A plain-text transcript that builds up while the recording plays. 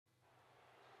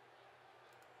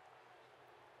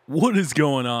What is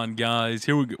going on, guys?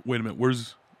 Here we go. Wait a minute.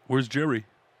 Where's Jerry?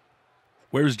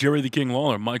 Where's Jerry the King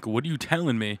Lawler? Michael, what are you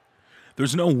telling me?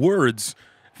 There's no words.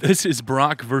 This is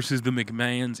Brock versus the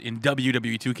McMahons in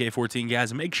WWE 2K14,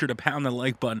 guys. Make sure to pound the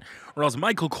like button, or else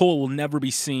Michael Cole will never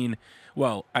be seen.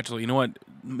 Well, actually, you know what?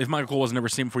 If Michael Cole was never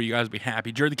seen before, you guys would be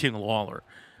happy. Jerry the King Lawler,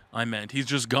 I meant. He's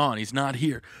just gone. He's not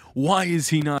here. Why is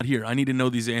he not here? I need to know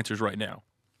these answers right now,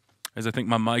 as I think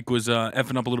my mic was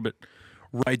effing up a little bit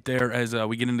right there as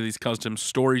we get into these custom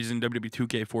stories in WWE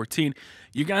 2K14.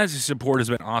 You guys' support has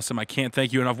been awesome. I can't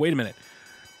thank you enough. Wait a minute.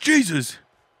 Jesus!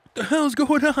 What the hell's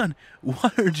going on?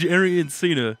 Why are Jerry and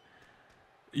Cena?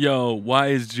 Yo, why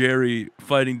is Jerry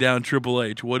fighting down Triple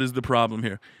H? What is the problem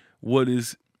here? What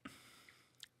is...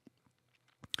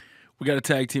 We got a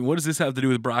tag team. What does this have to do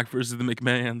with Brock versus the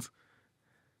McMahons?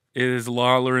 Is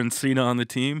Lawler and Cena on the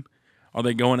team? Are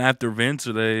they going after Vince?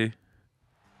 Are they...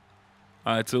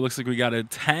 All right, so it looks like we got a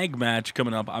tag match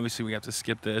coming up. Obviously, we have to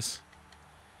skip this.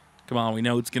 Come on, we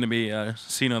know it's going to be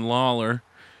Cena and Lawler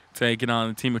taking on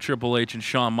the team of Triple H and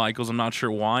Shawn Michaels. I'm not sure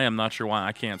why. I'm not sure why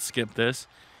I can't skip this.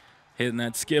 Hitting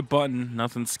that skip button,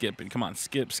 nothing skipping. Come on,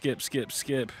 skip, skip, skip,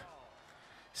 skip.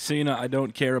 Cena, I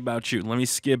don't care about you. Let me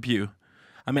skip you.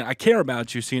 I mean, I care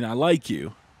about you, Cena. I like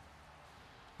you.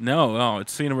 No, oh,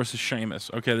 it's Cena versus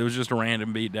Sheamus. Okay, there was just a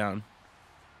random beatdown.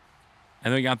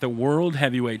 And then we got the World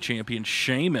Heavyweight Champion,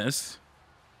 Sheamus.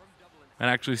 That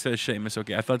actually says Sheamus.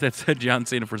 Okay, I thought that said John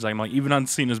Cena for a second. Like, even on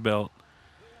Cena's belt.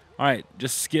 All right,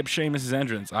 just skip Sheamus'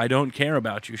 entrance. I don't care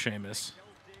about you, Sheamus.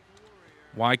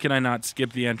 Why can I not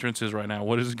skip the entrances right now?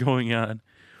 What is going on?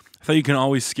 I thought you can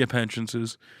always skip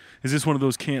entrances. Is this one of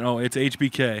those can't... Oh, it's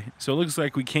HBK. So it looks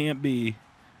like we can't be...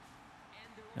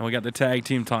 And we got the tag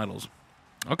team titles.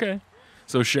 Okay.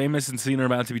 So Sheamus and Cena are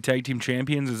about to be tag team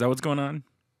champions. Is that what's going on?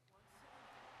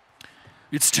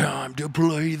 It's time to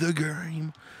play the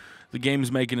game. The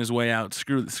game's making his way out.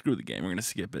 Screw the game. We're going to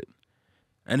skip it.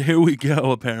 And here we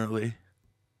go, apparently.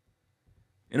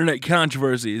 Internet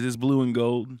controversy. Is this blue and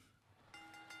gold?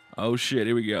 Oh, shit.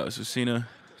 Here we go. So Cena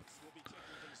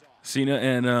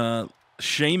and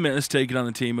Sheamus taking on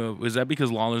the team of... Was that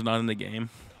because Lawler's not in the game?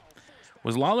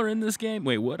 Was Lawler in this game?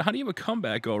 Wait, what? How do you have a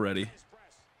comeback already?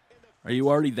 Are you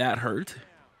already that hurt?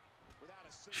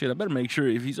 Shit, I better make sure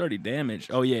if he's already damaged.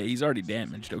 Oh, yeah, he's already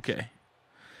damaged. Okay.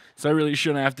 So I really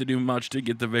shouldn't have to do much to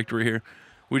get the victory here.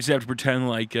 We just have to pretend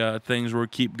like things will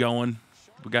keep going.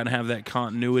 We got to have that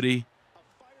continuity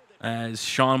as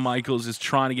Shawn Michaels is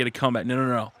trying to get a comeback. No, no,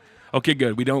 no. Okay,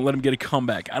 good. We don't let him get a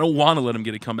comeback. I don't want to let him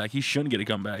get a comeback. He shouldn't get a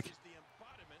comeback.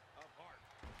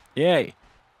 Yay.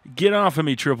 Get off of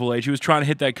me, Triple H. He was trying to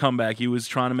hit that comeback. He was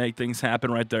trying to make things happen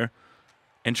right there.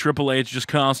 And Triple H just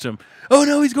cost him. Oh,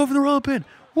 no, he's going for the rope in.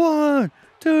 1,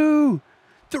 2,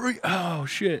 3. Oh,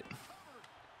 shit.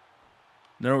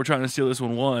 Now we're trying to steal this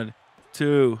one. 1,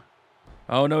 2.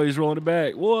 Oh, no, he's rolling it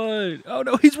back. 1. Oh,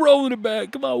 no, he's rolling it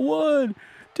back. Come on. 1,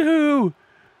 2,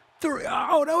 3.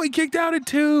 Oh, no, he kicked out at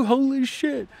 2. Holy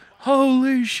shit.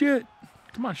 Holy shit.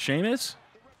 Come on, Sheamus.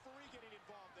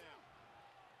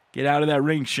 Get out of that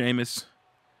ring, Sheamus.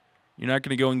 You're not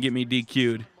going to go and get me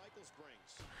DQ'd.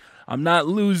 I'm not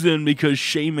losing because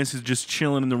Sheamus is just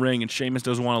chilling in the ring and Sheamus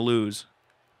doesn't want to lose.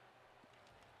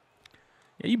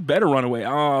 Yeah, you better run away.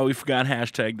 Oh, we forgot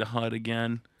hashtag the HUD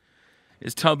again.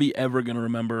 Is Tubby ever going to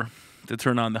remember to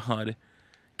turn on the HUD?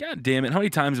 God damn it. How many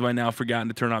times have I now forgotten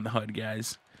to turn on the HUD,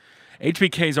 guys?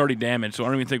 HBK is already damaged, so I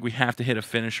don't even think we have to hit a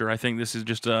finisher. I think this is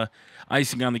just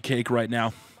icing on the cake right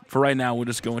now. For right now, we'll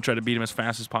just go and try to beat him as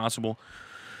fast as possible.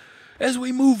 As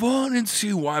we move on and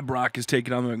see why Brock is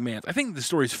taking on the McMahons. I think the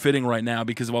story's fitting right now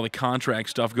because of all the contract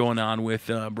stuff going on with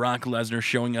Brock Lesnar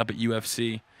showing up at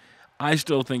UFC. I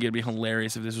still think it'd be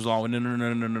hilarious if this was all...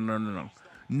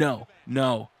 No.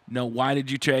 Why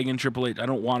did you tag in Triple H? I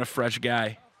don't want a fresh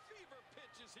guy.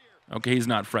 Okay, he's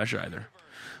not fresh either.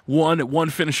 One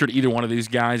finisher to either one of these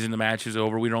guys and the match is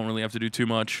over. We don't really have to do too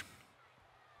much.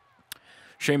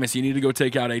 Sheamus, you need to go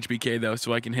take out HBK, though,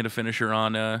 so I can hit a finisher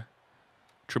on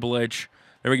Triple H.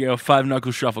 There we go.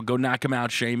 5-knuckle shuffle. Go knock him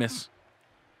out, Sheamus.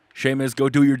 Sheamus, go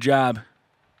do your job.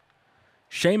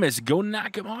 Sheamus, go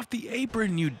knock him off the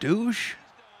apron, you douche.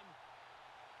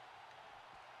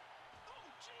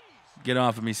 Get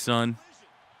off of me, son.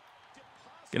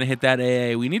 Gonna hit that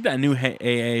AA. We need that new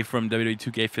AA from WWE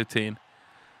 2K15.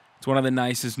 It's one of the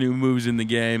nicest new moves in the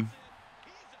game.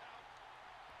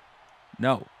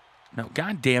 No. No,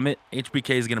 god damn it.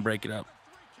 HBK is going to break it up.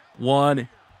 1,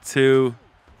 2,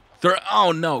 3.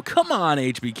 Oh, no. Come on,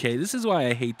 HBK. This is why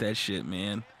I hate that shit,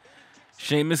 man.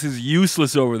 Sheamus is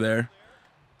useless over there.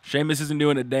 Sheamus isn't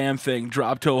doing a damn thing.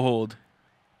 Drop toe hold.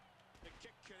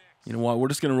 You know what? We're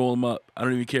just going to roll him up. I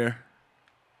don't even care.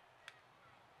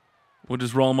 We'll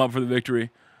just roll him up for the victory.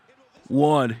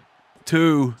 1,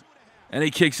 2, and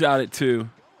he kicks out at 2.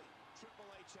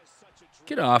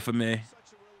 Get off of me.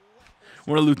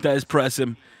 We're going to Luthez press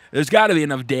him. There's got to be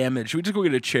enough damage. Should we just go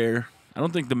get a chair? I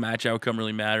don't think the match outcome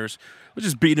really matters. We'll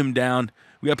just beat him down.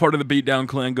 We got part of the beatdown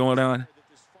clan going on.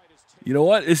 You know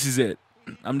what? This is it.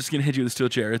 I'm just going to hit you with a steel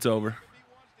chair. It's over.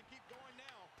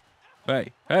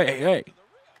 Hey, hey, hey.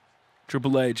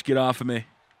 Triple H, get off of me.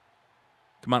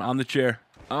 Come on the chair.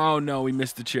 Oh, no, we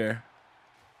missed the chair.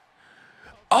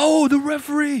 Oh, the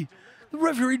referee. The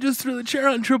referee just threw the chair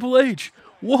on Triple H.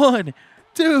 1,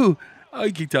 2. Oh,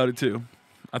 he kicked out at 2.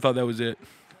 I thought that was it.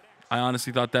 I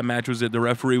honestly thought that match was it. The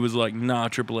referee was like, nah,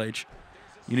 Triple H.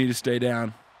 You need to stay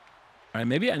down. All right,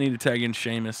 maybe I need to tag in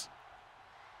Sheamus.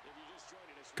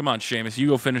 Come on, Sheamus. You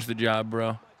go finish the job,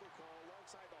 bro.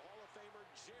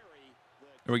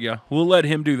 There we go. We'll let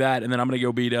him do that, and then I'm going to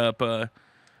go beat up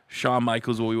Shawn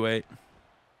Michaels while we wait.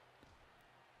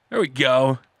 There we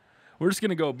go. We're just going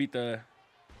to go beat the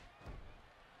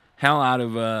hell out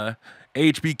of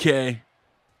HBK.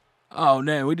 Oh,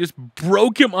 man, we just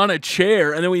broke him on a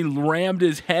chair, and then we rammed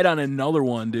his head on another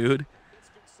one, dude.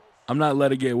 I'm not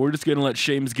letting it. We're just going to let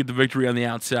Sheamus get the victory on the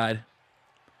outside.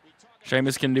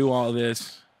 Sheamus can do all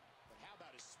this.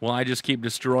 Well, I just keep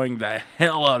destroying the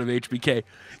hell out of HBK.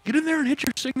 Get in there and hit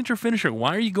your signature finisher.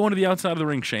 Why are you going to the outside of the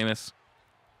ring, Sheamus?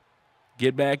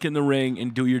 Get back in the ring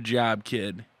and do your job,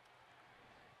 kid.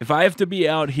 If I have to be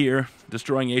out here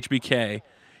destroying HBK,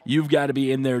 you've got to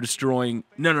be in there destroying...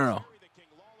 No.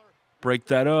 Break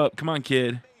that up. Come on,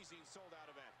 kid.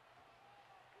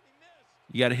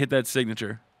 You got to hit that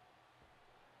signature.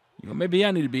 You know, maybe I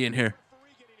need to be in here.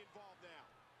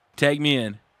 Tag me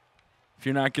in. If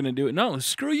you're not going to do it. No,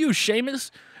 screw you, Sheamus.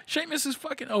 Sheamus is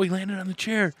fucking... Oh, he landed on the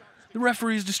chair. The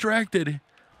referee's distracted.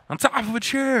 On top of a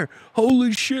chair.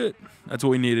 Holy shit. That's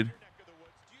what we needed.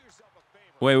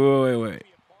 Wait.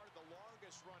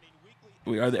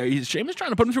 Is Sheamus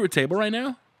trying to put him through a table right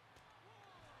now?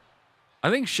 I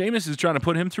think Sheamus is trying to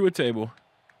put him through a table.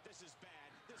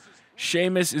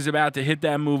 Sheamus is about to hit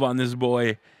that move on this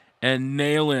boy and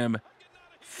nail him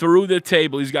through the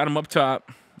table. He's got him up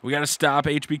top. We got to stop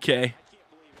HBK.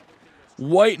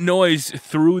 White noise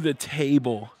through the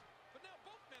table.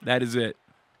 That is it.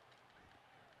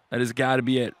 That has got to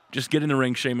be it. Just get in the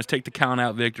ring, Sheamus. Take the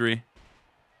count-out victory.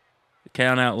 The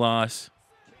count-out loss.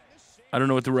 I don't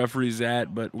know what the referee's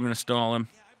at, but we're going to stall him.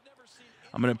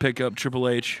 I'm going to pick up Triple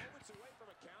H.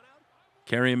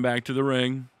 Carry him back to the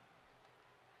ring.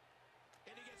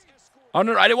 Oh,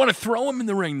 no, I didn't want to throw him in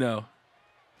the ring, though.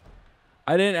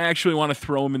 I didn't actually want to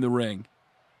throw him in the ring.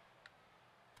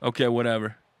 Okay,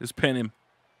 whatever. Just pin him.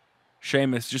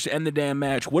 Sheamus, just end the damn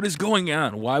match. What is going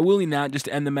on? Why will he not just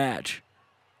end the match?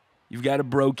 You've got a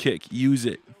bro kick. Use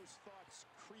it.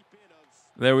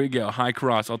 There we go. High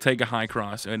cross. I'll take a high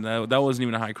cross. And that wasn't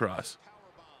even a high cross.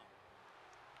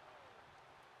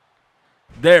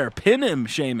 There. Pin him,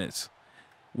 Sheamus.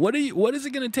 What is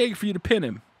it going to take for you to pin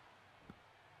him?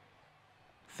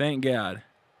 Thank God.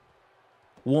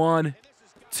 1,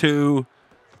 2,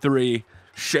 3.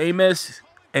 Sheamus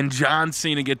and John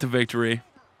Cena get the victory.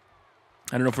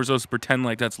 I don't know if we're supposed to pretend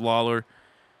like that's Lawler.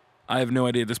 I have no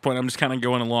idea at this point. I'm just kind of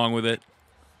going along with it.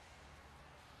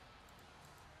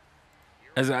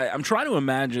 As I'm trying to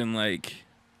imagine, like,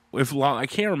 if I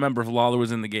can't remember if Lawler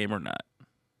was in the game or not.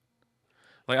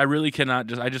 Like, I really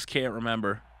cannot. I just can't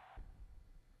remember.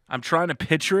 I'm trying to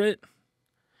picture it,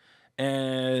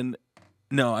 and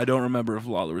no, I don't remember if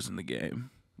Lawler was in the game.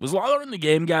 Was Lawler in the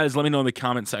game, guys? Let me know in the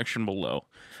comment section below.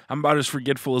 I'm about as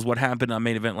forgetful as what happened on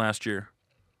Main Event last year.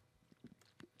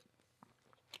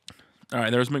 All right,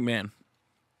 there's McMahon.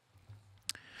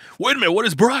 Wait a minute, what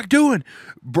is Brock doing?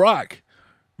 Brock,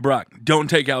 don't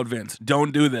take out Vince.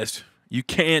 Don't do this. You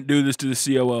can't do this to the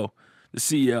COO, the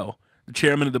CEO, the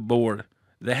chairman of the board,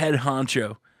 the head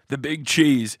honcho, the big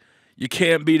cheese. You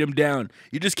can't beat him down.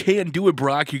 You just can't do it,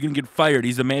 Brock. You're going to get fired.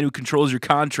 He's the man who controls your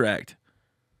contract.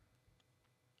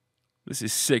 This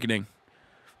is sickening.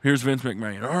 Here's Vince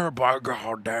McMahon. Oh, by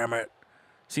God damn it.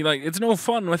 See, like, it's no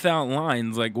fun without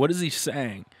lines. Like, what is he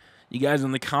saying? You guys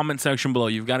in the comment section below,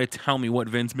 you've got to tell me what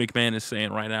Vince McMahon is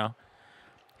saying right now.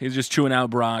 He's just chewing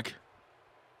out Brock.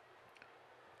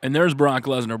 And there's Brock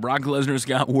Lesnar. Brock Lesnar's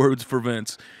got words for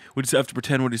Vince. We just have to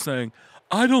pretend what he's saying.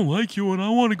 I don't like you and I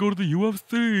want to go to the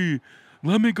UFC.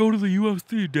 Let me go to the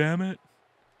UFC, damn it.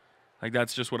 Like,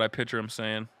 that's just what I picture him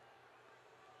saying.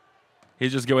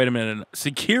 He's just, wait a minute.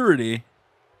 Security?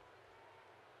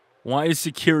 Why is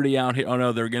security out here? Oh,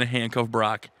 no, they're going to handcuff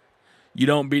Brock. You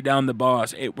don't beat down the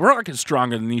boss. Hey, Brock is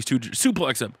stronger than these two.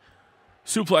 Suplex him.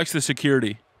 Suplex the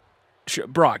security.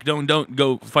 Brock, don't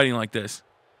go fighting like this.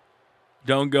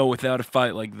 Don't go without a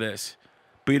fight like this.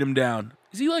 Beat him down.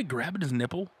 Is he like grabbing his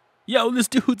nipple? Yo, this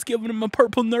dude's giving him a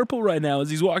purple nurple right now as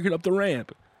he's walking up the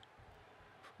ramp.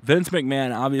 Vince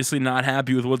McMahon obviously not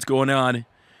happy with what's going on.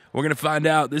 We're going to find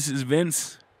out. This is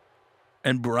Vince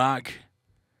and Brock.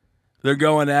 They're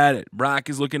going at it. Brock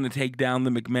is looking to take down the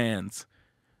McMahons.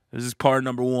 This is part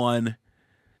number 1.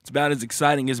 It's about as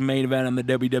exciting as main event on the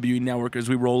WWE Network as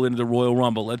we roll into the Royal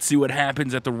Rumble. Let's see what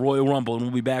happens at the Royal Rumble, and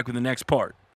we'll be back with the next part.